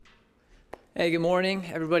Hey, good morning,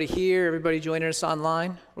 everybody here, everybody joining us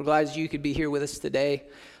online. We're glad you could be here with us today.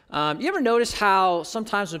 You ever notice how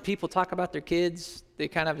sometimes when people talk about their kids, they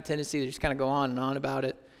kind of have a tendency to just kind of go on and on about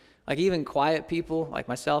it? Like even quiet people, like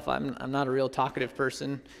myself, I'm not a real talkative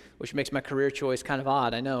person, which makes my career choice kind of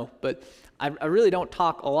odd, I know. But I really don't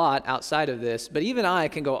talk a lot outside of this. But even I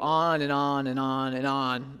can go on and on and on and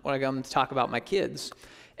on when I come to talk about my kids.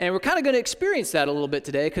 And we're kind of going to experience that a little bit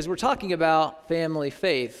today because we're talking about family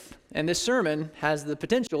faith. And this sermon has the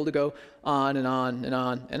potential to go on and on and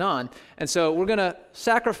on and on. And so we're going to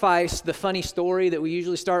sacrifice the funny story that we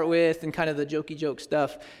usually start with and kind of the jokey joke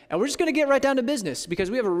stuff. And we're just going to get right down to business because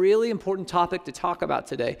we have a really important topic to talk about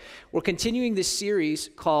today. We're continuing this series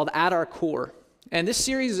called At Our Core. And this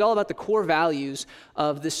series is all about the core values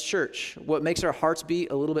of this church, what makes our hearts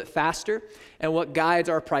beat a little bit faster, and what guides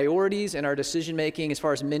our priorities and our decision-making as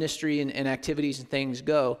far as ministry and activities and things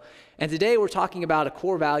go. And today we're talking about a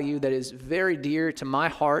core value that is very dear to my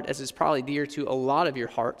heart, as it's probably dear to a lot of your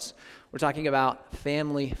hearts. We're talking about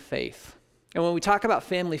family faith. And when we talk about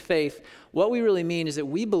family faith, what we really mean is that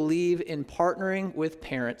we believe in partnering with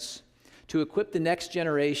parents to equip the next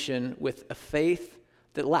generation with a faith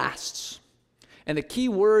that lasts. And the key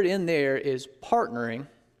word in there is partnering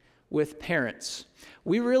with parents.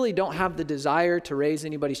 We really don't have the desire to raise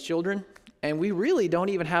anybody's children, and we really don't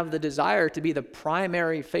even have the desire to be the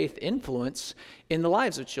primary faith influence in the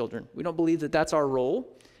lives of children. We don't believe that that's our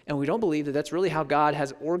role, and we don't believe that that's really how God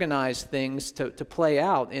has organized things to play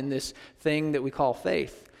out in this thing that we call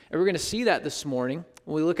faith. And we're going to see that this morning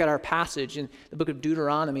when we look at our passage in the book of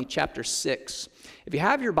Deuteronomy chapter 6. If you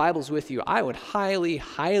have your Bibles with you, I would highly,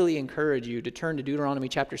 highly encourage you to turn to Deuteronomy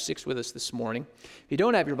chapter 6 with us this morning. If you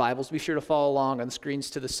don't have your Bibles, be sure to follow along on the screens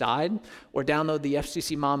to the side or download the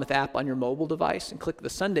FCC Monmouth app on your mobile device and click the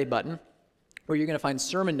Sunday button where you're going to find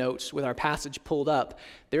sermon notes with our passage pulled up.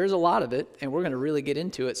 There's a lot of it, and we're going to really get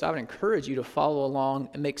into it, so I would encourage you to follow along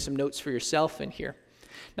and make some notes for yourself in here.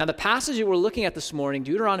 Now, the passage that we're looking at this morning,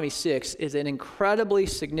 Deuteronomy 6, is an incredibly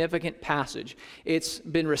significant passage. It's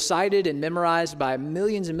been recited and memorized by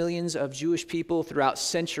millions and millions of Jewish people throughout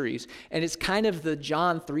centuries, and it's kind of the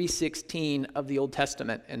John 3:16 of the Old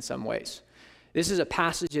Testament in some ways. This is a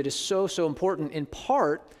passage that is so important, in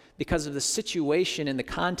part because of the situation and the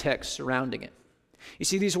context surrounding it. You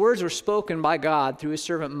see, these words were spoken by God through his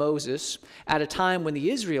servant Moses at a time when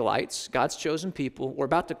the Israelites, God's chosen people, were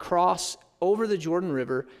about to cross over the Jordan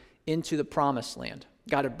River into the Promised Land.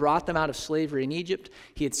 God had brought them out of slavery in Egypt.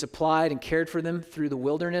 He had supplied and cared for them through the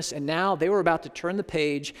wilderness, and now they were about to turn the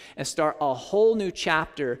page and start a whole new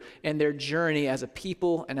chapter in their journey as a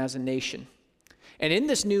people and as a nation. And in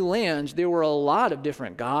this new land, there were a lot of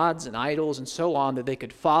different gods and idols and so on that they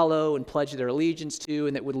could follow and pledge their allegiance to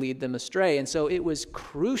and that would lead them astray. And so it was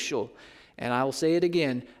crucial, and I will say it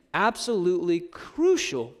again, absolutely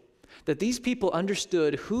crucial that these people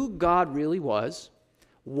understood who God really was,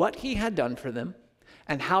 what he had done for them,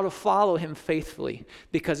 and how to follow him faithfully.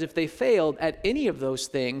 Because if they failed at any of those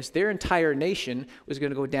things, their entire nation was going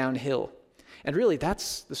to go downhill. And really,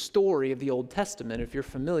 that's the story of the Old Testament, if you're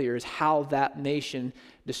familiar, is how that nation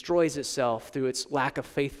destroys itself through its lack of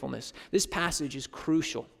faithfulness. This passage is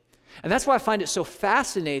crucial. And that's why I find it so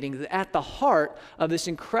fascinating that at the heart of this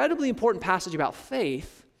incredibly important passage about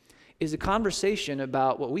faith is a conversation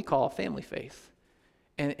about what we call family faith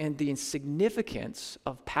and the significance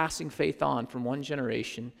of passing faith on from one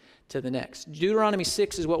generation to the next. Deuteronomy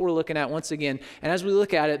 6 is what we're looking at once again. And as we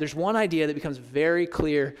look at it, there's one idea that becomes very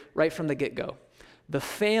clear right from the get-go. The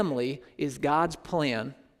family is God's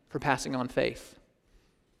plan for passing on faith.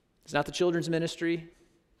 It's not the children's ministry.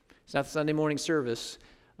 It's not the Sunday morning service.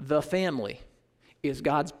 The family is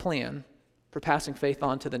God's plan for passing faith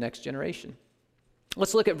on to the next generation.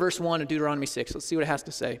 Let's look at verse 1 of Deuteronomy 6. Let's see what it has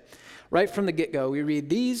to say. Right from the get-go, we read,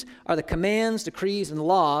 "These are the commands, decrees, and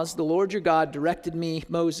laws the Lord your God directed me,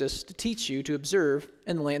 Moses, to teach you to observe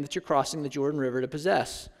in the land that you're crossing the Jordan River to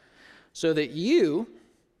possess, so that you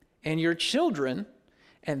and your children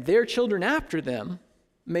and their children after them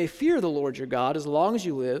may fear the Lord your God as long as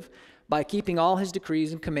you live by keeping all his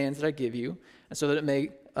decrees and commands that I give you, and so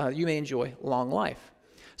that you may enjoy long life."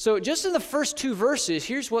 So just in the first two verses,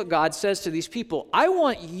 here's what God says to these people. I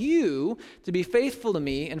want you to be faithful to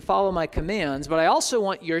me and follow my commands, but I also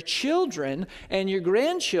want your children and your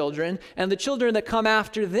grandchildren and the children that come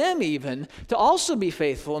after them even to also be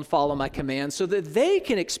faithful and follow my commands so that they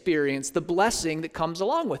can experience the blessing that comes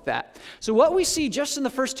along with that. So what we see just in the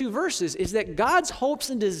first two verses is that God's hopes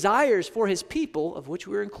and desires for his people, of which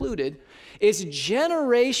we're included, is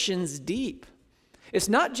generations deep. It's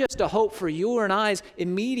not just a hope for you and I's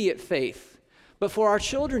immediate faith, but for our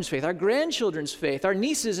children's faith, our grandchildren's faith, our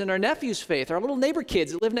nieces and our nephews' faith, our little neighbor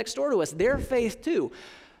kids that live next door to us, their faith too.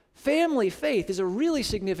 Family faith is a really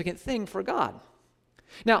significant thing for God.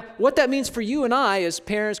 Now, what that means for you and I as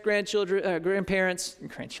parents, grandparents,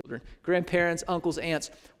 uncles,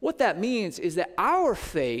 aunts, what that means is that our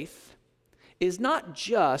faith is not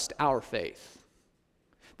just our faith.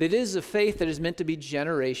 That it is a faith that is meant to be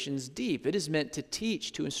generations deep. It is meant to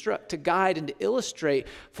teach, to instruct, to guide, and to illustrate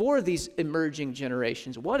for these emerging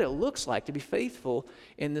generations what it looks like to be faithful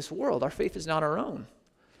in this world. Our faith is not our own.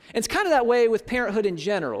 And it's kind of that way with parenthood in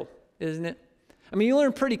general, isn't it? I mean, you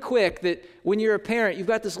learn pretty quick that when you're a parent, you've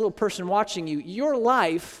got this little person watching you. Your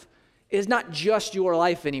life is not just your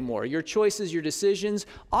life anymore. Your choices, your decisions,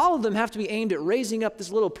 all of them have to be aimed at raising up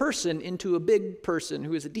this little person into a big person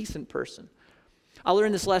who is a decent person. I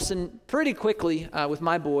learned this lesson pretty quickly with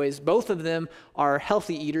my boys. Both of them are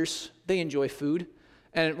healthy eaters. They enjoy food.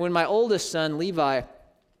 And when my oldest son, Levi,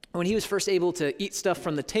 when he was first able to eat stuff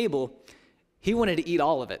from the table, he wanted to eat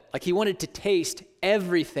all of it. Like he wanted to taste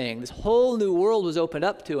everything. This whole new world was opened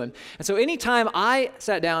up to him. And so anytime I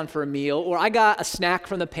sat down for a meal, or I got a snack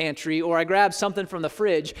from the pantry, or I grabbed something from the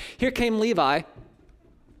fridge, here came Levi.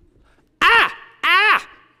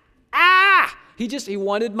 He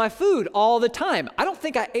wanted my food all the time. I don't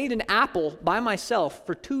think I ate an apple by myself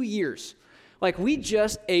for 2 years. Like we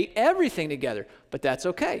just ate everything together. But that's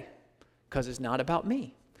okay, because it's not about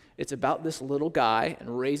me. It's about this little guy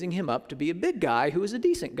and raising him up to be a big guy who is a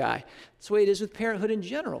decent guy. That's the way it is with parenthood in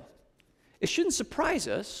general. It shouldn't surprise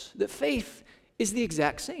us that faith is the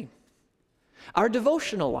exact same. Our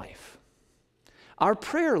devotional life, our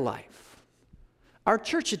prayer life, our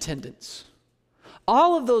church attendance,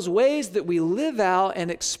 all of those ways that we live out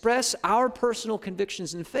and express our personal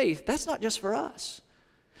convictions in faith, that's not just for us.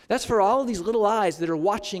 That's for all of these little eyes that are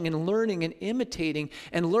watching and learning and imitating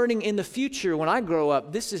and learning in the future when I grow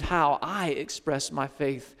up. This is how I express my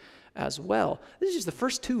faith as well. This is just the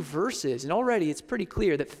first 2 verses, and already it's pretty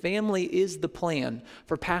clear that family is the plan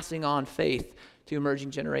for passing on faith to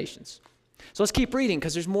emerging generations. So let's keep reading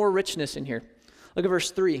because there's more richness in here. Look at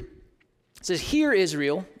verse 3. It says, "Hear,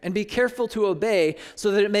 Israel, and be careful to obey, so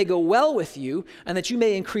that it may go well with you, and that you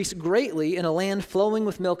may increase greatly in a land flowing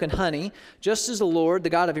with milk and honey, just as the Lord, the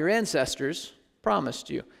God of your ancestors, promised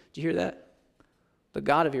you." Did you hear that? The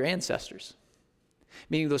God of your ancestors.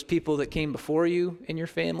 Meaning those people that came before you in your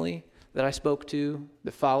family, that I spoke to,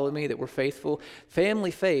 that followed me, that were faithful. Family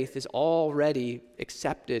faith is already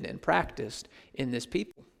accepted and practiced in this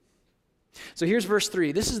people. So here's verse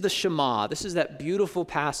 3. This is the Shema. This is that beautiful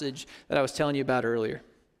passage that I was telling you about earlier.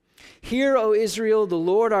 "Hear, O Israel, the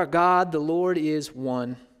Lord our God, the Lord is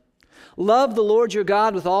one. Love the Lord your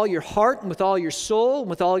God with all your heart and with all your soul and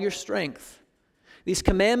with all your strength. These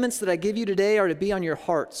commandments that I give you today are to be on your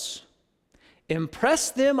hearts.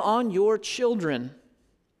 Impress them on your children.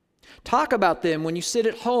 Talk about them when you sit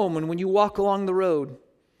at home and when you walk along the road,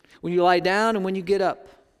 when you lie down and when you get up.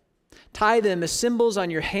 Tie them as symbols on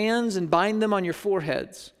your hands and bind them on your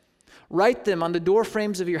foreheads. Write them on the door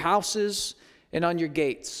frames of your houses and on your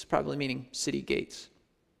gates," probably meaning city gates.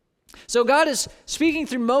 So God is speaking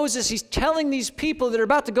through Moses. He's telling these people that are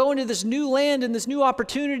about to go into this new land and this new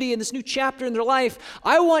opportunity and this new chapter in their life,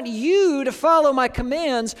 I want you to follow my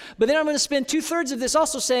commands, but then I'm going to spend 2/3 of this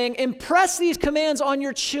also saying, impress these commands on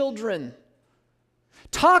your children.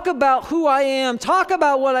 Talk about who I am. Talk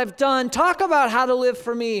about what I've done. Talk about how to live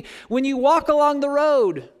for me. When you walk along the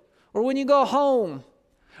road, or when you go home,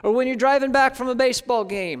 or when you're driving back from a baseball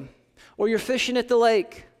game, or you're fishing at the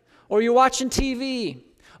lake, or you're watching TV,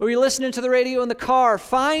 or you're listening to the radio in the car,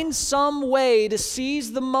 find some way to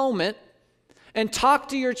seize the moment and talk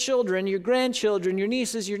to your children, your grandchildren, your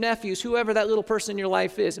nieces, your nephews, whoever that little person in your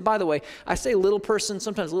life is. And by the way, I say little person,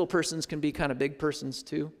 sometimes little persons can be kind of big persons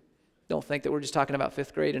too. Don't think that we're just talking about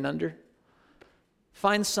 5th grade and under.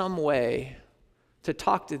 Find some way to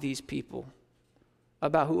talk to these people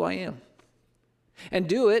about who I am. And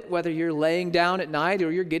do it whether you're laying down at night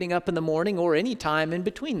or you're getting up in the morning or any time in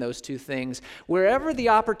between those two things. Wherever the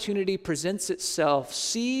opportunity presents itself,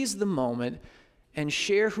 seize the moment and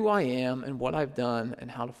share who I am and what I've done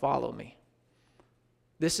and how to follow me.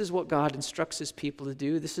 This is what God instructs his people to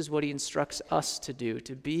do. This is what he instructs us to do,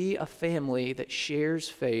 to be a family that shares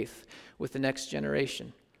faith with the next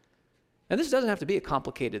generation. And this doesn't have to be a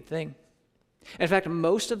complicated thing. In fact,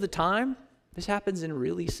 most of the time, this happens in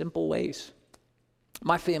really simple ways.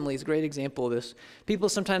 My family is a great example of this. People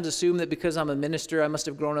sometimes assume that because I'm a minister, I must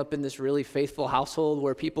have grown up in this really faithful household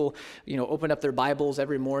where people, open up their Bibles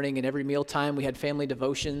every morning and every mealtime. We had family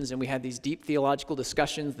devotions and we had these deep theological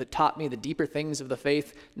discussions that taught me the deeper things of the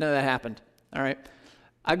faith. None of that happened, all right?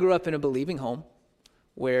 I grew up in a believing home.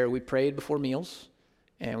 where we prayed before meals,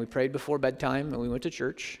 and we prayed before bedtime, and we went to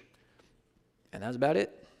church, and that was about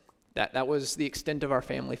it. That was the extent of our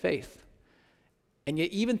family faith. And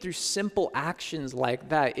yet, even through simple actions like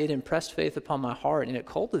that, it impressed faith upon my heart, and it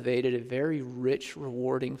cultivated a very rich,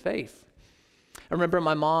 rewarding faith. I remember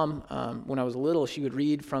my mom, when I was little, she would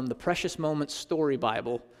read from the Precious Moments Story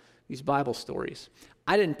Bible, these Bible stories.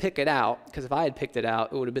 I didn't pick it out, because if I had picked it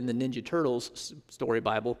out, it would have been the Ninja Turtles story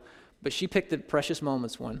Bible, but she picked the Precious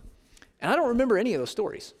Moments one. And I don't remember any of those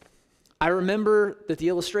stories. I remember that the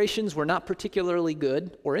illustrations were not particularly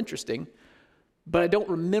good or interesting, but I don't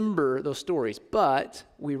remember those stories. But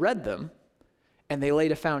we read them, and they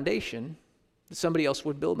laid a foundation that somebody else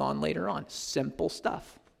would build on later on. Simple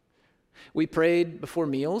stuff. We prayed before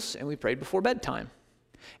meals, and we prayed before bedtime.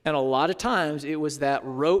 And a lot of times, it was that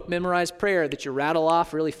rote memorized prayer that you rattle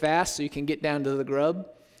off really fast so you can get down to the grub.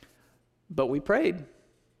 But we prayed.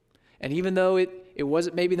 And even though it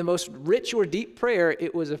wasn't maybe the most rich or deep prayer,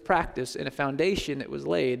 it was a practice and a foundation that was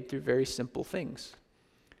laid through very simple things.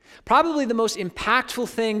 Probably the most impactful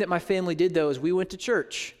thing that my family did, though, is we went to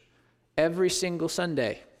church every single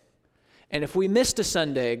Sunday. And if we missed a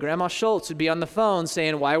Sunday, Grandma Schultz would be on the phone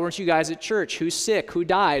saying, "Why weren't you guys at church? Who's sick? Who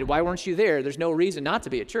died? Why weren't you there? There's no reason not to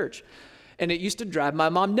be at church." And it used to drive my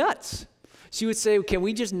mom nuts. She would say, "Can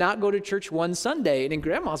we just not go to church one Sunday?" And in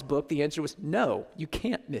Grandma's book, the answer was, no, you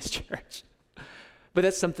can't miss church. But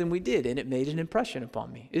that's something we did, and it made an impression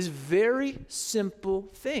upon me. It's very simple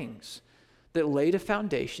things that laid a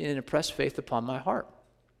foundation and impressed faith upon my heart.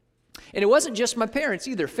 And it wasn't just my parents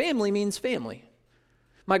either. Family means family.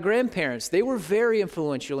 My grandparents, they were very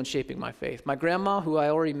influential in shaping my faith. My grandma, who I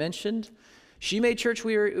already mentioned, she made sure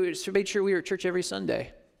we were at church every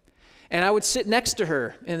Sunday. And I would sit next to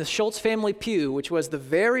her in the Schultz family pew, which was the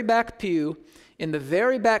very back pew in the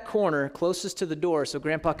very back corner closest to the door so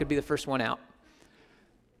Grandpa could be the first one out.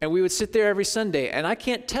 And we would sit there every Sunday, and I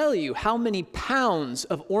can't tell you how many pounds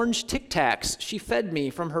of orange Tic Tacs she fed me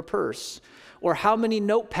from her purse, or how many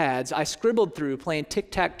notepads I scribbled through playing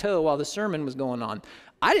tic-tac-toe while the sermon was going on.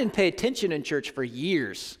 I didn't pay attention in church for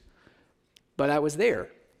years, but I was there.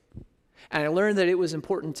 And I learned that it was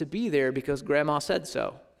important to be there because Grandma said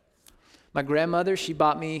so. My grandmother, she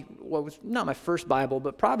bought me what was not my first Bible,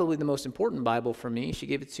 but probably the most important Bible for me. She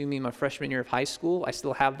gave it to me my freshman year of high school. I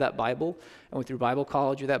still have that Bible. I went through Bible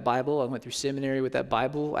college with that Bible. I went through seminary with that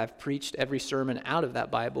Bible. I've preached every sermon out of that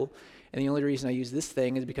Bible. And the only reason I use this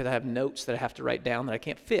thing is because I have notes that I have to write down that I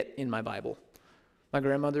can't fit in my Bible. My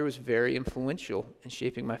grandmother was very influential in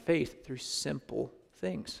shaping my faith through simple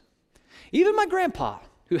things. Even my grandpa,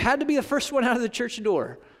 who had to be the first one out of the church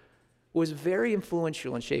door, was very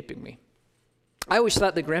influential in shaping me. I always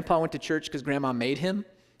thought that Grandpa went to church because Grandma made him,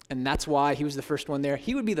 and that's why he was the first one there.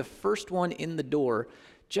 He would be the first one in the door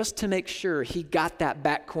just to make sure he got that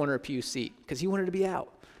back corner pew seat because he wanted to be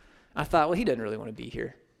out. I thought, well, he doesn't really want to be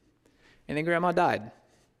here. And then Grandma died.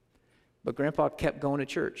 But Grandpa kept going to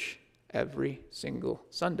church every single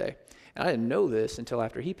Sunday. And I didn't know this until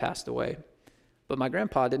after he passed away. But my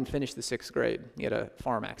grandpa didn't finish the 6th grade. He had a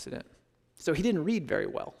farm accident. So he didn't read very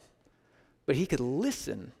well. But he could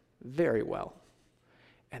listen very well.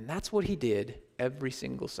 And that's what he did every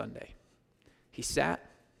single Sunday. He sat,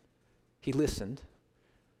 he listened,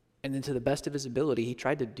 and then to the best of his ability, he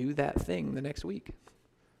tried to do that thing the next week.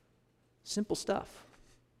 Simple stuff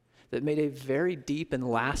that made a very deep and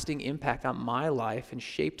lasting impact on my life and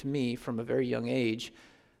shaped me from a very young age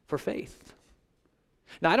for faith.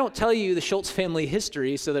 Now, I don't tell you the Schultz family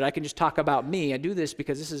history so that I can just talk about me. I do this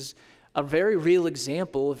because this is a very real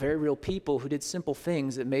example of very real people who did simple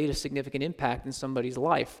things that made a significant impact in somebody's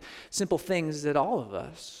life. Simple things that all of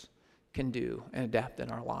us can do and adapt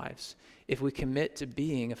in our lives if we commit to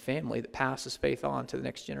being a family that passes faith on to the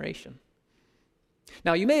next generation.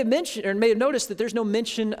 Now, you may have mentioned or may have noticed that there's no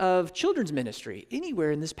mention of children's ministry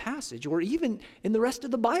anywhere in this passage or even in the rest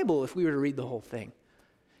of the Bible if we were to read the whole thing.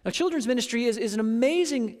 Now, children's ministry is an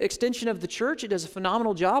amazing extension of the church. It does a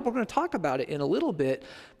phenomenal job. We're going to talk about it in a little bit.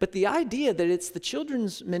 But the idea that it's the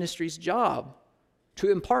children's ministry's job to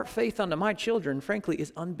impart faith unto my children, frankly,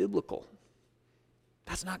 is unbiblical.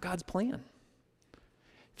 That's not God's plan.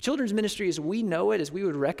 Children's ministry as we know it, as we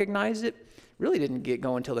would recognize it, really didn't get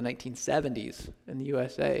going until the 1970s in the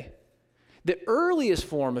USA. The earliest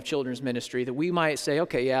form of children's ministry that we might say,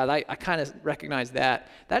 okay, yeah, I kind of recognize that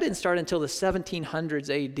didn't start until the 1700s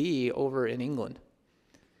AD over in England.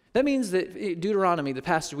 That means that Deuteronomy, the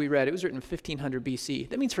passage we read, it was written in 1500 BC.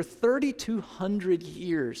 That means for 3,200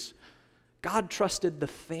 years, God trusted the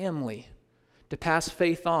family to pass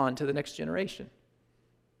faith on to the next generation.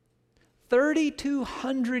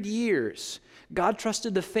 3,200 years, God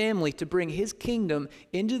trusted the family to bring his kingdom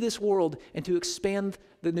into this world and to expand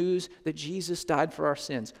the news that Jesus died for our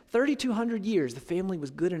sins. 3,200 years, the family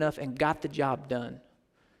was good enough and got the job done.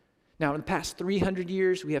 Now, in the past 300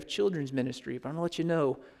 years, we have children's ministry, but I'm going to let you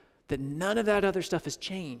know that none of that other stuff has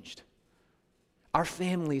changed. Our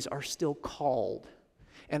families are still called,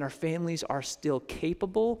 and our families are still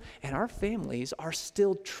capable, and our families are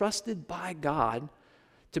still trusted by God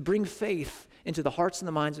to bring faith into the hearts and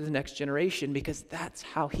the minds of the next generation, because that's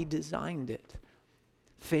how he designed it.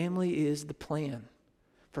 Family is the plan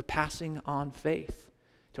for passing on faith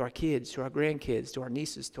to our kids, to our grandkids, to our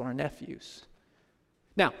nieces, to our nephews.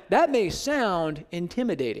 Now, that may sound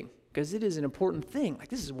intimidating, because it is an important thing. Like,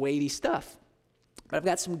 this is weighty stuff. But I've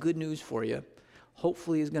got some good news for you.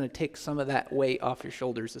 Hopefully, is going to take some of that weight off your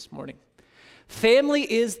shoulders this morning. Family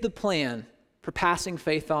is the plan for passing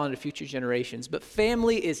faith on to future generations, but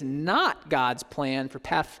family is not God's plan for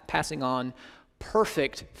passing on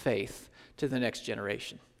perfect faith to the next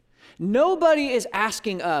generation. Nobody is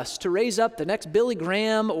asking us to raise up the next Billy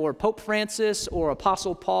Graham or Pope Francis or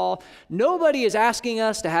Apostle Paul. Nobody is asking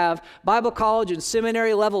us to have Bible college and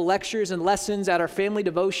seminary level lectures and lessons at our family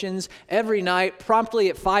devotions every night, promptly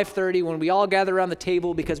at 5:30 when we all gather around the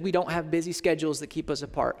table because we don't have busy schedules that keep us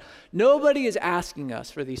apart. Nobody is asking us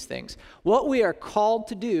for these things. What we are called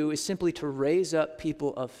to do is simply to raise up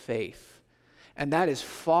people of faith. And that is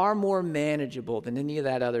far more manageable than any of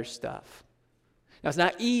that other stuff. Now, it's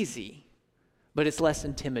not easy, but it's less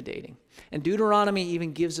intimidating. And Deuteronomy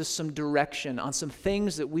even gives us some direction on some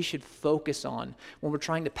things that we should focus on when we're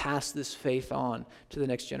trying to pass this faith on to the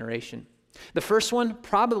next generation. The first one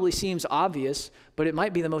probably seems obvious, but it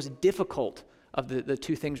might be the most difficult of the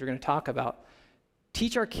two things we're going to talk about.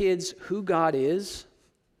 Teach our kids who God is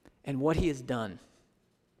and what he has done.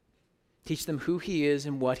 Teach them who he is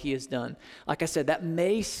and what he has done. Like I said, that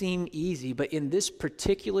may seem easy, but in this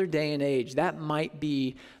particular day and age, that might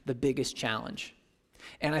be the biggest challenge.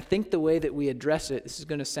 And I think the way that we address it, this is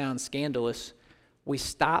going to sound scandalous, we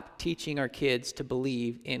stop teaching our kids to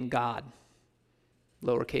believe in God.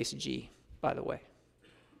 Lowercase g, by the way.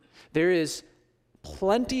 There is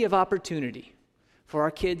plenty of opportunity for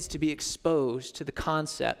our kids to be exposed to the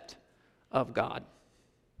concept of God.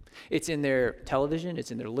 It's in their television,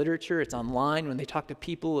 it's in their literature, it's online. When they talk to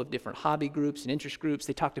people of different hobby groups and interest groups,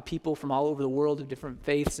 they talk to people from all over the world of different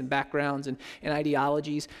faiths and backgrounds and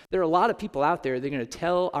ideologies. There are a lot of people out there that are going to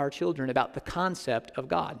tell our children about the concept of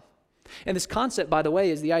God. And this concept, by the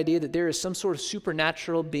way, is the idea that there is some sort of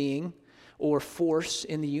supernatural being or force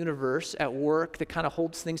in the universe at work that kind of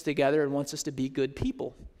holds things together and wants us to be good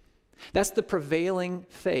people. That's the prevailing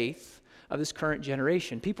faith of this current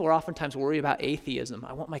generation. People are oftentimes worried about atheism.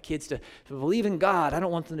 I want my kids to believe in God. I don't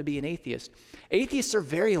want them to be an atheist. Atheists are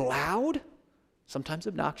very loud, sometimes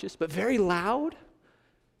obnoxious, but very loud,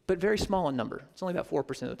 but very small in number. It's only about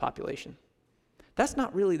 4% of the population. That's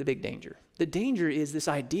not really the big danger. The danger is this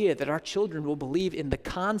idea that our children will believe in the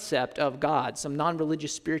concept of God, some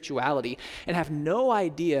non-religious spirituality, and have no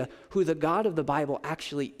idea who the God of the Bible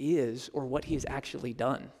actually is or what he has actually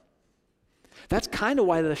done. That's kind of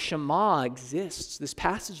why the Shema exists, this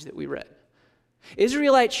passage that we read.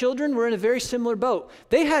 Israelite children were in a very similar boat.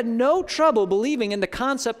 They had no trouble believing in the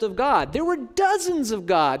concept of God. There were dozens of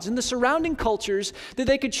gods in the surrounding cultures that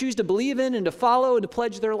they could choose to believe in and to follow and to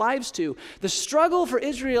pledge their lives to. The struggle for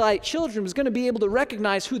Israelite children was going to be able to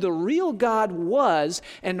recognize who the real God was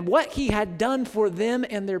and what he had done for them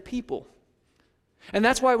and their people. And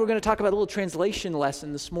that's why we're going to talk about a little translation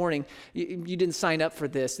lesson this morning. You didn't sign up for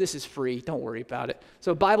this. This is free. Don't worry about it.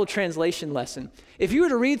 So, Bible translation lesson. If you were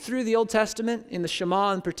to read through the Old Testament, in the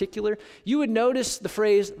Shema in particular, you would notice the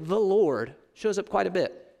phrase, the Lord, shows up quite a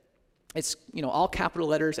bit. It's, all capital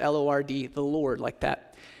letters, L-O-R-D, the Lord, like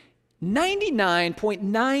that.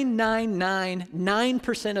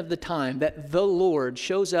 99.9999% of the time that the Lord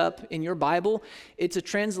shows up in your Bible, it's a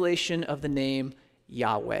translation of the name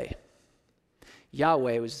Yahweh.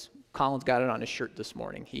 Yahweh Collins got it on his shirt this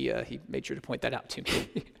morning. He made sure to point that out to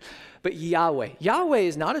me. But Yahweh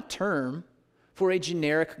is not a term for a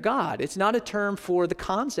generic God. It's not a term for the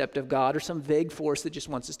concept of God or some vague force that just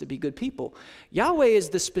wants us to be good people. Yahweh is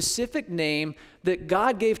the specific name that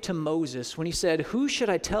God gave to Moses when he said, "Who should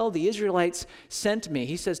I tell the Israelites sent me?"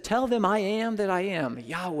 He says, "Tell them I am that I am,"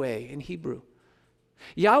 Yahweh in Hebrew.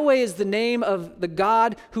 Yahweh is the name of the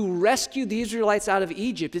God who rescued the Israelites out of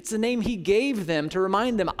Egypt. It's the name he gave them to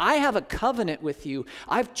remind them, I have a covenant with you.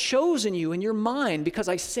 I've chosen you in your mind because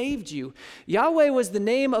I saved you. Yahweh was the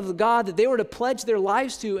name of the God that they were to pledge their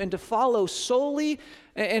lives to and to follow solely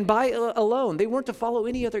And by alone, they weren't to follow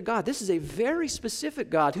any other God. This is a very specific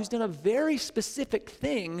God who's done a very specific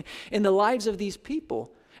thing in the lives of these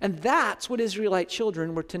people. And that's what Israelite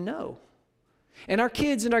children were to know. And our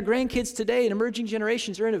kids and our grandkids today and emerging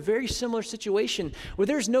generations are in a very similar situation where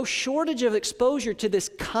there's no shortage of exposure to this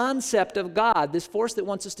concept of God, this force that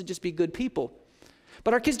wants us to just be good people.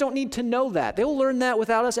 But our kids don't need to know that. They'll learn that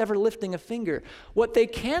without us ever lifting a finger. What they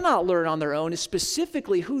cannot learn on their own is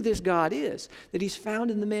specifically who this God is, that he's found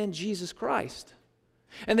in the man Jesus Christ.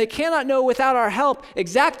 And they cannot know without our help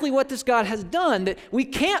exactly what this God has done, that we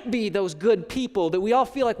can't be those good people that we all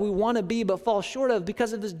feel like we want to be but fall short of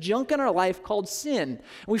because of this junk in our life called sin.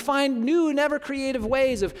 We find new and ever creative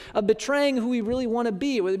ways of betraying who we really want to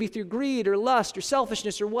be, whether it be through greed or lust or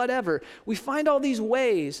selfishness or whatever. We find all these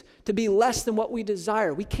ways to be less than what we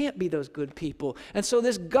desire. We can't be those good people. And so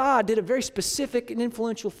this God did a very specific and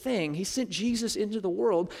influential thing. He sent Jesus into the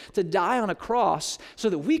world to die on a cross so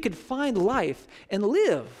that we could find life and live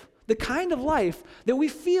the kind of life that we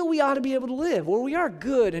feel we ought to be able to live, where we are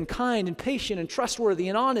good and kind and patient and trustworthy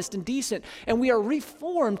and honest and decent, and we are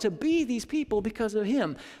reformed to be these people because of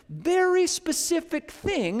him. Very specific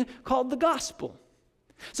thing called the gospel.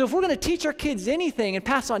 So if we're going to teach our kids anything and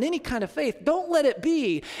pass on any kind of faith, don't let it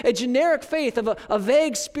be a generic faith of a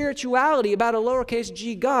vague spirituality about a lowercase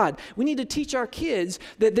g God. We need to teach our kids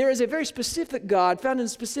that there is a very specific God found in a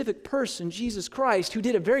specific person, Jesus Christ, who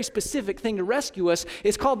did a very specific thing to rescue us.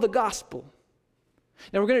 It's called the gospel.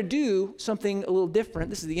 Now we're going to do something a little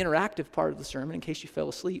different. This is the interactive part of the sermon in case you fell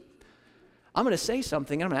asleep. I'm going to say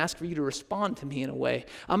something and I'm going to ask for you to respond to me in a way.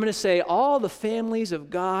 I'm going to say all the families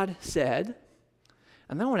of God said,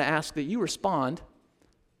 and then I want to ask that you respond,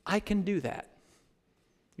 I can do that.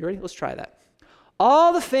 You ready? Let's try that.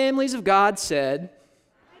 All the families of God said,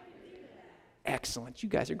 I can do that. Excellent. You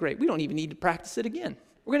guys are great. We don't even need to practice it again.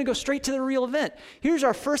 We're going to go straight to the real event. Here's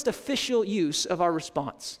our first official use of our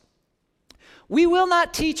response. We will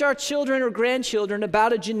not teach our children or grandchildren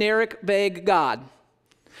about a generic, vague God.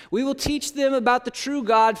 We will teach them about the true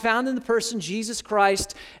God found in the person Jesus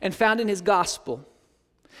Christ and found in his gospel.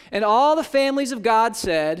 And all the families of God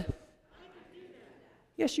said,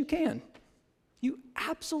 yes, you can. You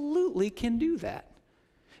absolutely can do that.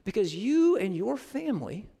 Because you and your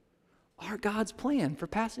family are God's plan for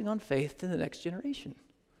passing on faith to the next generation.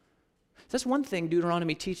 That's one thing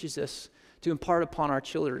Deuteronomy teaches us to impart upon our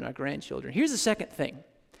children and our grandchildren. Here's the second thing.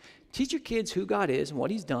 Teach your kids who God is and what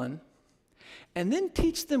he's done. And then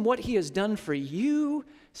teach them what he has done for you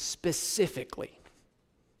specifically.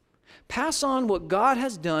 Pass on what God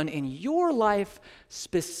has done in your life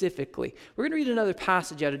specifically. We're going to read another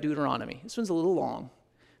passage out of Deuteronomy. This one's a little long,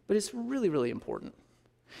 but it's really, really important.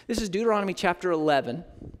 This is Deuteronomy chapter 11.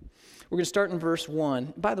 We're going to start in verse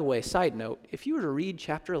 1. By the way, side note, if you were to read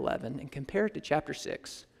chapter 11 and compare it to chapter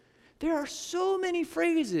 6, there are so many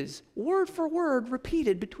phrases, word for word,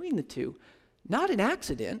 repeated between the two. Not an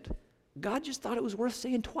accident. God just thought it was worth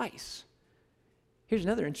saying twice. Here's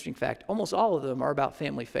another interesting fact. Almost all of them are about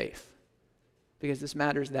family faith, because this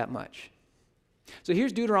matters that much. So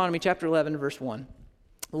here's Deuteronomy chapter 11, verse 1.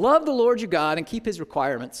 Love the Lord your God and keep his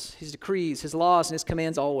requirements, his decrees, his laws, and his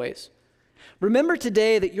commands always. Remember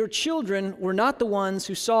today that your children were not the ones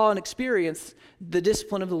who saw and experienced the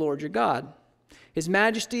discipline of the Lord your God. His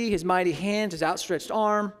majesty, his mighty hand, his outstretched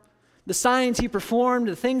arm, the signs he performed,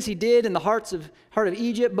 the things he did in the heart of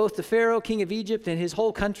Egypt, both to Pharaoh, king of Egypt, and his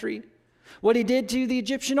whole country. What he did to the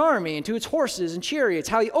Egyptian army and to its horses and chariots,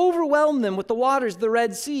 how he overwhelmed them with the waters of the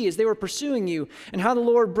Red Sea as they were pursuing you, and how the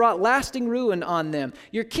Lord brought lasting ruin on them.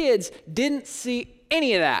 Your kids didn't see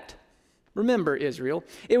any of that. Remember, Israel,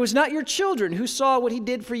 it was not your children who saw what he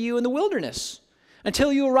did for you in the wilderness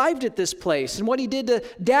until you arrived at this place, and what he did to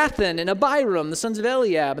Dathan and Abiram, the sons of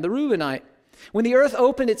Eliab, and the Reubenite, when the earth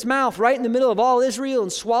opened its mouth right in the middle of all Israel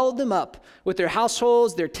and swallowed them up with their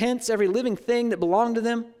households, their tents, every living thing that belonged to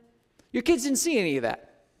them. Your kids didn't see any of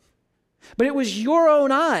that. But it was your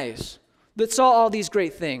own eyes that saw all these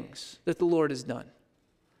great things that the Lord has done.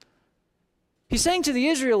 He's saying to the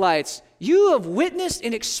Israelites, you have witnessed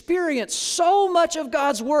and experienced so much of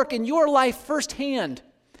God's work in your life firsthand.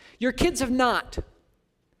 Your kids have not.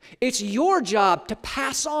 It's your job to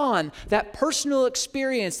pass on that personal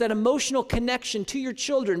experience, that emotional connection to your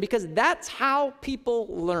children, because that's how people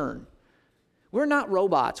learn. We're not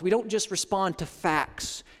robots. We don't just respond to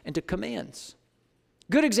facts and to commands.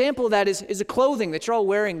 Good example of that is the clothing that you're all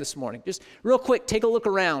wearing this morning. Just real quick, take a look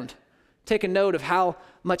around. Take a note of how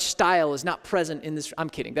much style is not present in this. I'm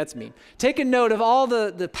kidding, that's mean. Take a note of all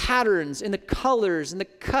the patterns and the colors and the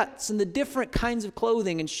cuts and the different kinds of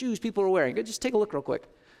clothing and shoes people are wearing. Just take a look real quick.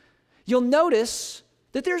 You'll notice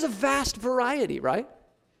that there's a vast variety, right?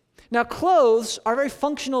 Now, clothes are very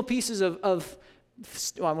functional pieces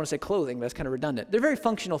well, I want to say clothing, but that's kind of redundant. They're very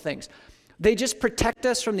functional things. They just protect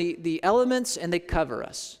us from the elements, and they cover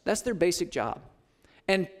us. That's their basic job.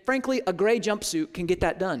 And frankly, a gray jumpsuit can get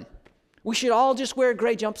that done. We should all just wear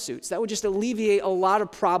gray jumpsuits. That would just alleviate a lot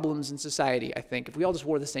of problems in society, I think, if we all just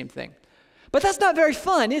wore the same thing. But that's not very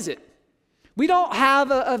fun, is it? We don't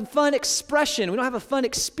have a fun expression. We don't have a fun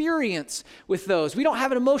experience with those. We don't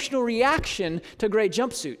have an emotional reaction to gray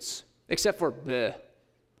jumpsuits, except for bleh.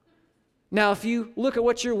 Now, if you look at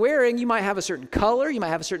what you're wearing, you might have a certain color, you might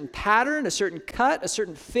have a certain pattern, a certain cut, a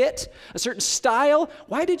certain fit, a certain style.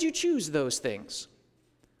 Why did you choose those things?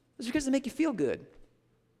 It's because they make you feel good.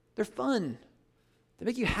 They're fun. They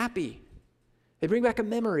make you happy. They bring back a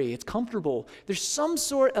memory. It's comfortable. There's some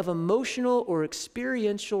sort of emotional or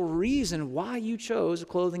experiential reason why you chose the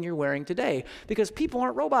clothing you're wearing today, because people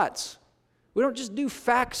aren't robots. We don't just do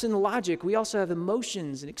facts and logic. We also have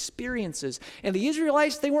emotions and experiences. And the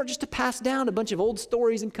Israelites, they weren't just to pass down a bunch of old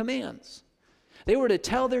stories and commands. They were to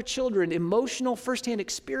tell their children emotional firsthand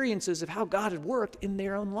experiences of how God had worked in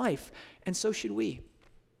their own life. And so should we.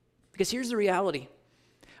 Because here's the reality.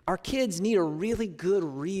 Our kids need a really good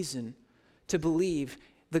reason to believe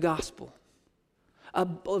the gospel. A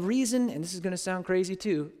reason, and this is going to sound crazy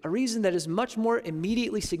too, a reason that is much more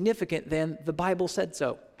immediately significant than the Bible said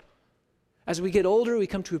so. As we get older, we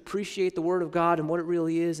come to appreciate the Word of God and what it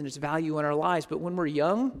really is and its value in our lives. But when we're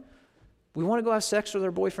young, we want to go have sex with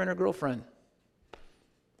our boyfriend or girlfriend.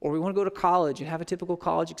 Or we want to go to college and have a typical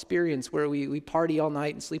college experience where we party all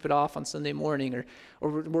night and sleep it off on Sunday morning. Or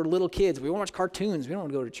we're little kids. We want to watch cartoons. We don't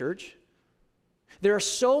want to go to church. There are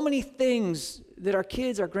so many things that our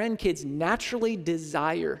kids, our grandkids naturally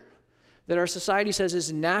desire, that our society says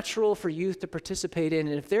is natural for youth to participate in.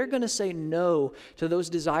 And if they're going to say no to those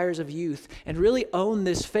desires of youth and really own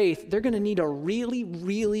this faith, they're going to need a really,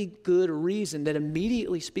 really good reason that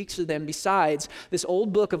immediately speaks to them besides this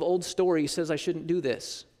old book of old stories says I shouldn't do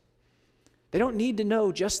this. They don't need to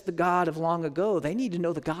know just the God of long ago. They need to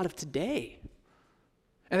know the God of today.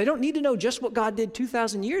 And they don't need to know just what God did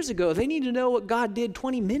 2,000 years ago. They need to know what God did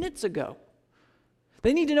 20 minutes ago.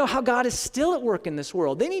 They need to know how God is still at work in this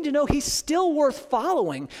world. They need to know He's still worth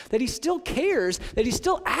following, that He still cares, that He's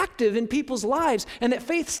still active in people's lives, and that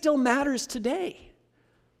faith still matters today.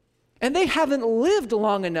 And they haven't lived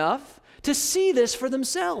long enough to see this for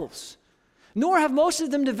themselves, nor have most of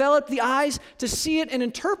them developed the eyes to see it and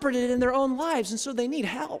interpret it in their own lives, and so they need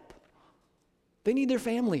help. They need their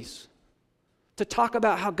families to talk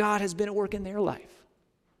about how God has been at work in their life.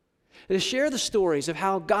 To share the stories of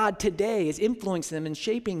how God today is influencing them and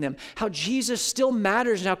shaping them, how Jesus still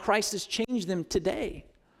matters and how Christ has changed them today.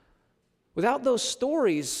 Without those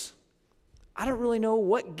stories, I don't really know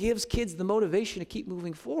what gives kids the motivation to keep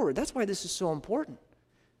moving forward. That's why this is so important.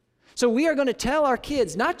 So we are going to tell our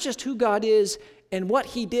kids not just who God is and what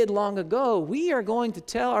He did long ago. We are going to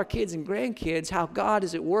tell our kids and grandkids how God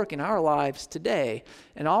is at work in our lives today.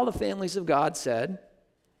 And all the families of God said,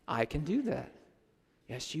 I can do that.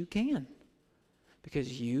 Yes, you can,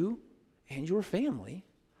 because you and your family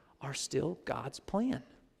are still God's plan.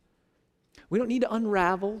 We don't need to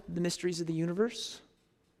unravel the mysteries of the universe.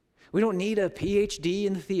 We don't need a PhD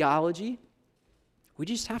in theology. We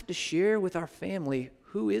just have to share with our family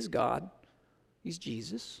who is God. He's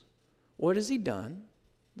Jesus. What has He done?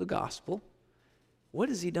 The gospel. What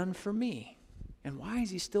has He done for me? And why is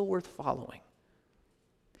He still worth following?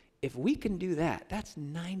 If we can do that, that's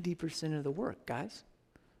 90% of the work, guys.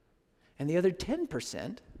 And the other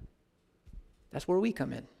 10%, that's where we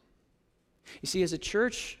come in. You see, as a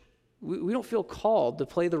church, we don't feel called to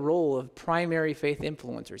play the role of primary faith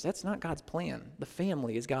influencers. That's not God's plan. The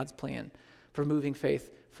family is God's plan for moving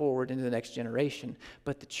faith forward into the next generation.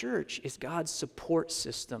 But the church is God's support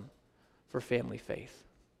system for family faith.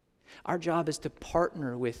 Our job is to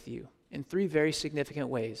partner with you in 3 very significant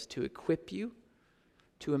ways: to equip you,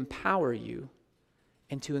 to empower you,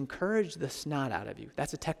 and to encourage the snot out of you.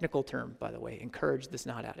 That's a technical term, by the way, encourage the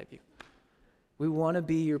snot out of you. We want to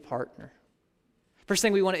be your partner. First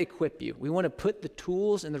thing, we want to equip you. We want to put the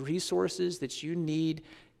tools and the resources that you need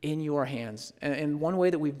in your hands. And one way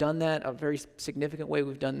that we've done that, a very significant way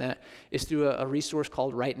we've done that, is through a resource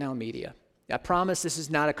called Right Now Media. I promise this is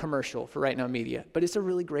not a commercial for Right Now Media, but it's a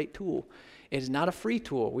really great tool. It is not a free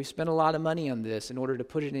tool. We spent a lot of money on this in order to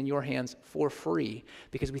put it in your hands for free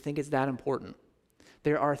because we think it's that important.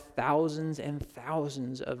 There are thousands and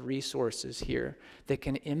thousands of resources here that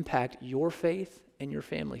can impact your faith and your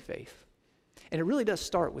family faith. And it really does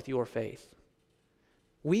start with your faith.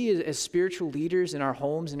 We as spiritual leaders in our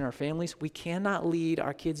homes and our families, we cannot lead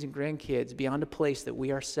our kids and grandkids beyond a place that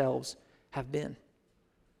we ourselves have been.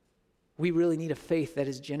 We really need a faith that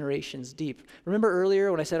is generations deep. Remember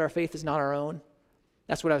earlier when I said our faith is not our own?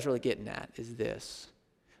 That's what I was really getting at, is this.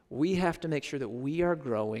 We have to make sure that we are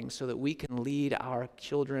growing so that we can lead our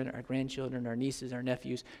children, our grandchildren, our nieces, our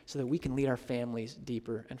nephews, so that we can lead our families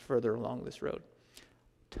deeper and further along this road.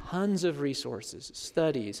 Tons of resources,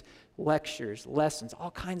 studies, lectures, lessons,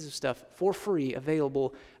 all kinds of stuff for free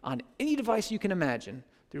available on any device you can imagine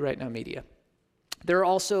through Right Now Media. There are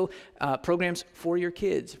also programs for your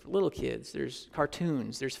kids, for little kids. There's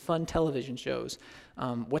cartoons, there's fun television shows.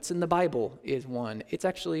 What's in the Bible is one. It's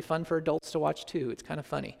actually fun for adults to watch too. It's kind of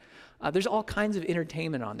funny. There's all kinds of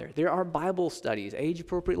entertainment on there. There are Bible studies,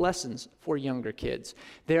 age-appropriate lessons for younger kids.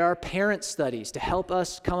 There are parent studies to help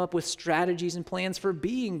us come up with strategies and plans for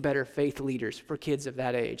being better faith leaders for kids of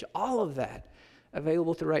that age. All of that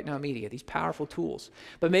available through Right Now Media, these powerful tools.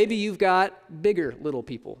 But maybe you've got bigger little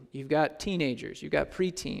people. You've got teenagers. You've got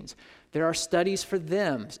preteens. There are studies for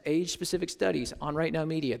them, age-specific studies on Right Now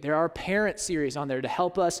Media. There are parent series on there to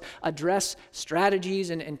help us address strategies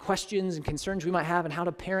and questions and concerns we might have and how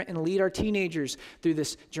to parent and lead our teenagers through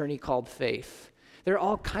this journey called faith. There are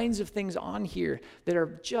all kinds of things on here that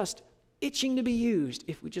are just itching to be used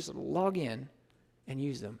if we just log in and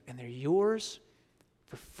use them. And they're yours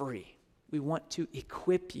for free. We want to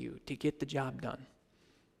equip you to get the job done.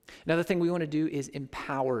 Another thing we want to do is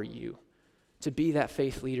empower you to be that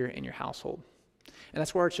faith leader in your household. And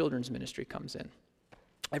that's where our children's ministry comes in.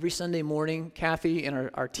 Every Sunday morning, Kathy and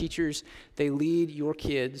our teachers, they lead your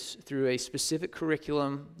kids through a specific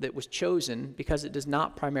curriculum that was chosen because it does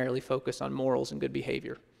not primarily focus on morals and good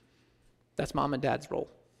behavior. That's mom and dad's role.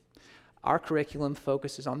 Our curriculum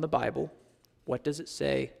focuses on the Bible. What does it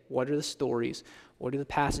say? What are the stories? What do the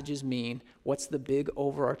passages mean? What's the big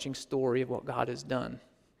overarching story of what God has done?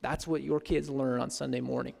 That's what your kids learn on Sunday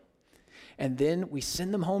morning. And then we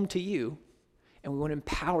send them home to you, and we want to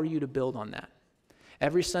empower you to build on that.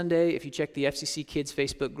 Every Sunday, if you check the FCC Kids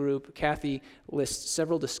Facebook group, Kathy lists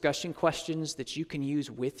several discussion questions that you can use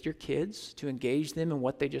with your kids to engage them in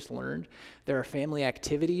what they just learned. There are family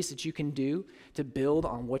activities that you can do to build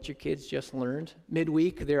on what your kids just learned.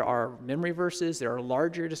 Midweek, there are memory verses. There are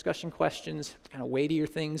larger discussion questions, kind of weightier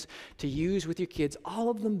things to use with your kids. All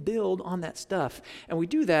of them build on that stuff. And we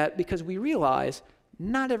do that because we realize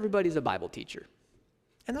not everybody's a Bible teacher.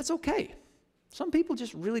 And that's okay. Some people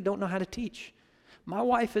just really don't know how to teach. My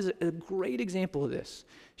wife is a great example of this.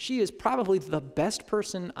 She is probably the best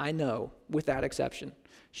person I know, without exception.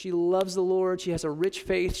 She loves the Lord. She has a rich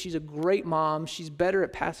faith. She's a great mom. She's better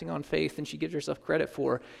at passing on faith than she gives herself credit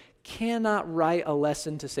for. Cannot write a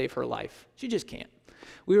lesson to save her life. She just can't.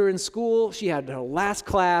 We were in school. She had her last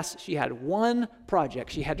class. She had one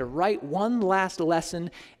project. She had to write one last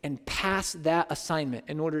lesson and pass that assignment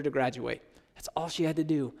in order to graduate. That's all she had to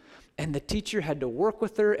do. And the teacher had to work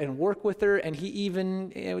with her, and he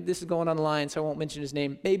even, this is going online, so I won't mention his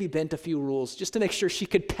name, maybe bent a few rules just to make sure she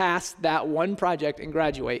could pass that one project and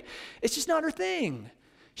graduate. It's just not her thing.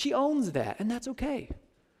 She owns that, and that's okay.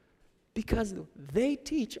 Because they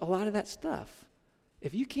teach a lot of that stuff.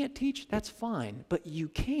 If you can't teach, that's fine, but you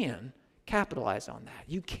can capitalize on that.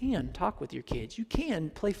 You can talk with your kids. You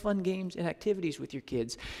can play fun games and activities with your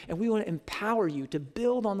kids. And we want to empower you to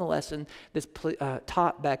build on the lesson that's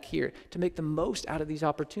taught back here to make the most out of these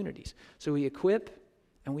opportunities. So we equip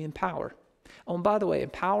and we empower. Oh, and by the way,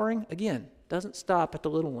 empowering, again, doesn't stop at the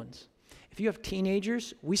little ones. If you have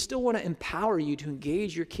teenagers, we still want to empower you to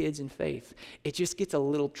engage your kids in faith. It just gets a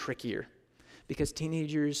little trickier because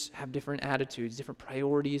teenagers have different attitudes, different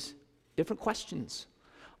priorities, different questions.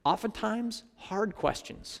 Oftentimes, hard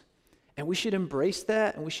questions. And we should embrace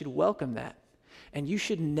that and we should welcome that. And you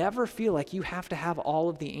should never feel like you have to have all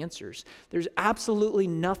of the answers. There's absolutely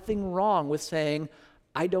nothing wrong with saying,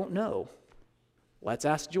 I don't know. Let's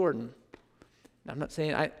ask Jordan. Now, I'm not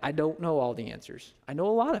saying I don't know all the answers. I know a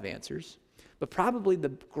lot of answers. But probably the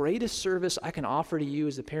greatest service I can offer to you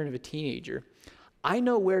as a parent of a teenager, I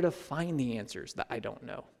know where to find the answers that I don't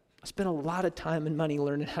know. I spent a lot of time and money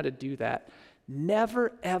learning how to do that.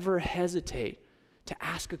 Never, ever hesitate to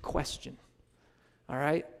ask a question, all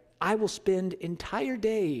right? I will spend entire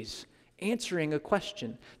days answering a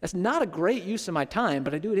question. That's not a great use of my time,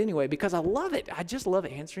 but I do it anyway because I love it. I just love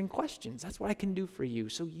answering questions. That's what I can do for you,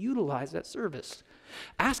 so utilize that service.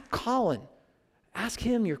 Ask Colin. Ask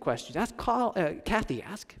him your questions. Ask Kathy.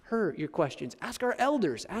 Ask her your questions. Ask our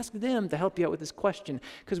elders. Ask them to help you out with this question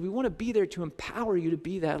because we want to be there to empower you to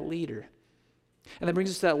be that leader. And that brings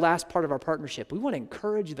us to that last part of our partnership. We want to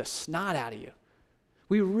encourage the snot out of you.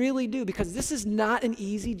 We really do, because this is not an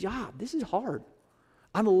easy job. This is hard.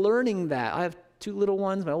 I'm learning that. I have 2 little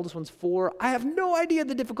ones. My oldest one's 4. I have no idea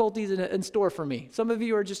the difficulties in store for me. Some of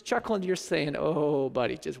you are just chuckling. You're saying, oh,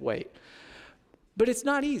 buddy, just wait. But it's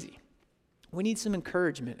not easy. We need some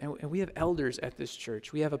encouragement. And we have elders at this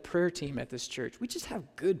church. We have a prayer team at this church. We just have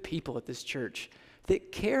good people at this church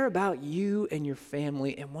that care about you and your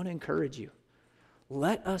family and want to encourage you.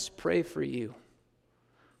 Let us pray for you.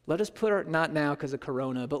 Let us put not now because of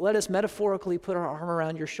Corona, but let us metaphorically put our arm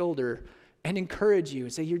around your shoulder and encourage you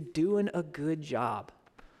and say, you're doing a good job.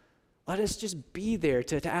 Let us just be there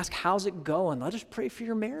to ask, how's it going? Let us pray for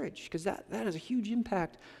your marriage, because that has a huge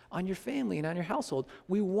impact on your family and on your household.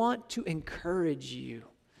 We want to encourage you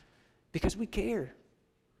because we care.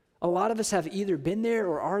 A lot of us have either been there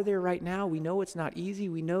or are there right now. We know it's not easy.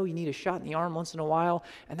 We know you need a shot in the arm once in a while,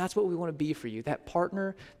 and that's what we want to be for you, that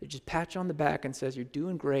partner that just pats you on the back and says, you're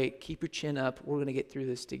doing great, keep your chin up, we're going to get through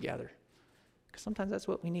this together. Because sometimes that's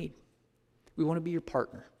what we need. We want to be your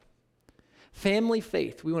partner. Family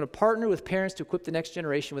faith. We want to partner with parents to equip the next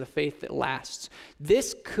generation with a faith that lasts.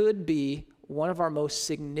 This could be one of our most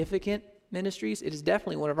significant ministries. It is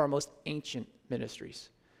definitely one of our most ancient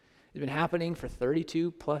ministries. It's been happening for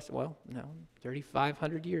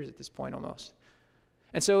 3,500 years at this point almost.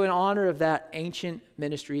 And so in honor of that ancient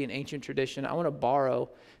ministry and ancient tradition, I want to borrow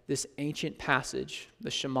this ancient passage,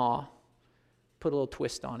 the Shema, put a little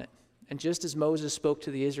twist on it. And just as Moses spoke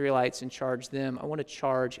to the Israelites and charged them, I want to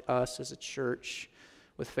charge us as a church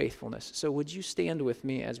with faithfulness. So would you stand with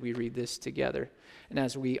me as we read this together and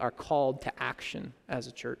as we are called to action as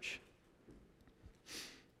a church?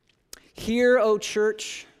 Hear, O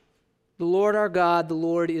church, the Lord our God, the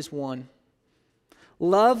Lord is one.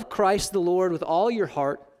 Love Christ the Lord with all your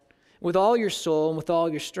heart, with all your soul, and with all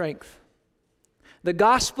your strength. The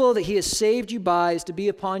gospel that he has saved you by is to be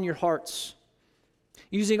upon your hearts.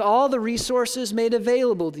 Using all the resources made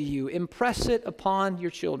available to you, impress it upon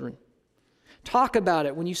your children. Talk about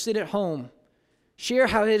it when you sit at home. Share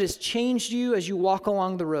how it has changed you as you walk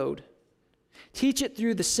along the road. Teach it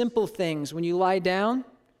through the simple things when you lie down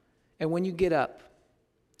and when you get up.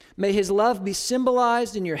 May his love be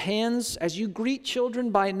symbolized in your hands as you greet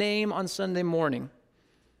children by name on Sunday morning.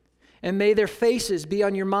 And may their faces be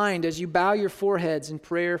on your mind as you bow your foreheads in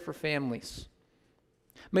prayer for families.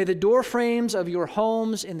 May the door frames of your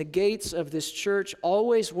homes and the gates of this church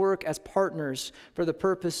always work as partners for the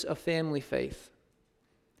purpose of family faith.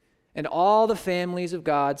 And all the families of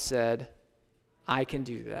God said, I can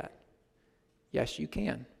do that. Yes, you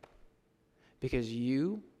can. Because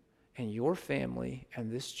you and your family and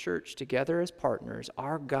this church together as partners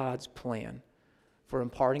are God's plan for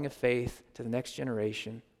imparting a faith to the next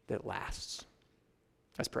generation that lasts.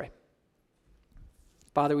 Let's pray.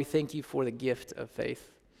 Father, we thank you for the gift of faith,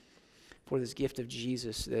 for this gift of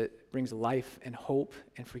Jesus that brings life and hope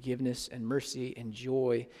and forgiveness and mercy and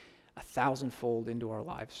joy 1,000-fold into our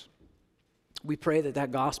lives. We pray that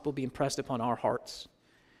that gospel be impressed upon our hearts,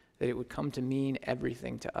 that it would come to mean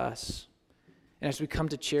everything to us. And as we come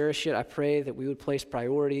to cherish it, I pray that we would place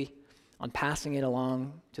priority on passing it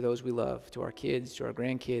along to those we love, to our kids, to our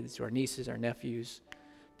grandkids, to our nieces, our nephews,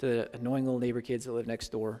 to the annoying little neighbor kids that live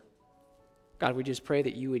next door. God, we just pray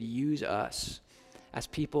that you would use us as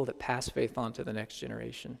people that pass faith on to the next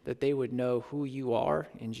generation, that they would know who you are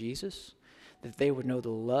in Jesus, that they would know the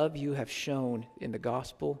love you have shown in the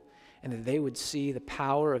gospel, and that they would see the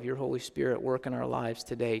power of your Holy Spirit work in our lives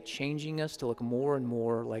today, changing us to look more and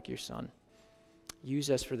more like your Son.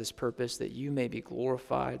 Use us for this purpose, that you may be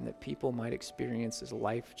glorified and that people might experience this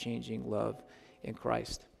life-changing love in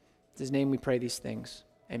Christ. In his name we pray these things.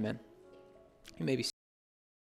 Amen. You may be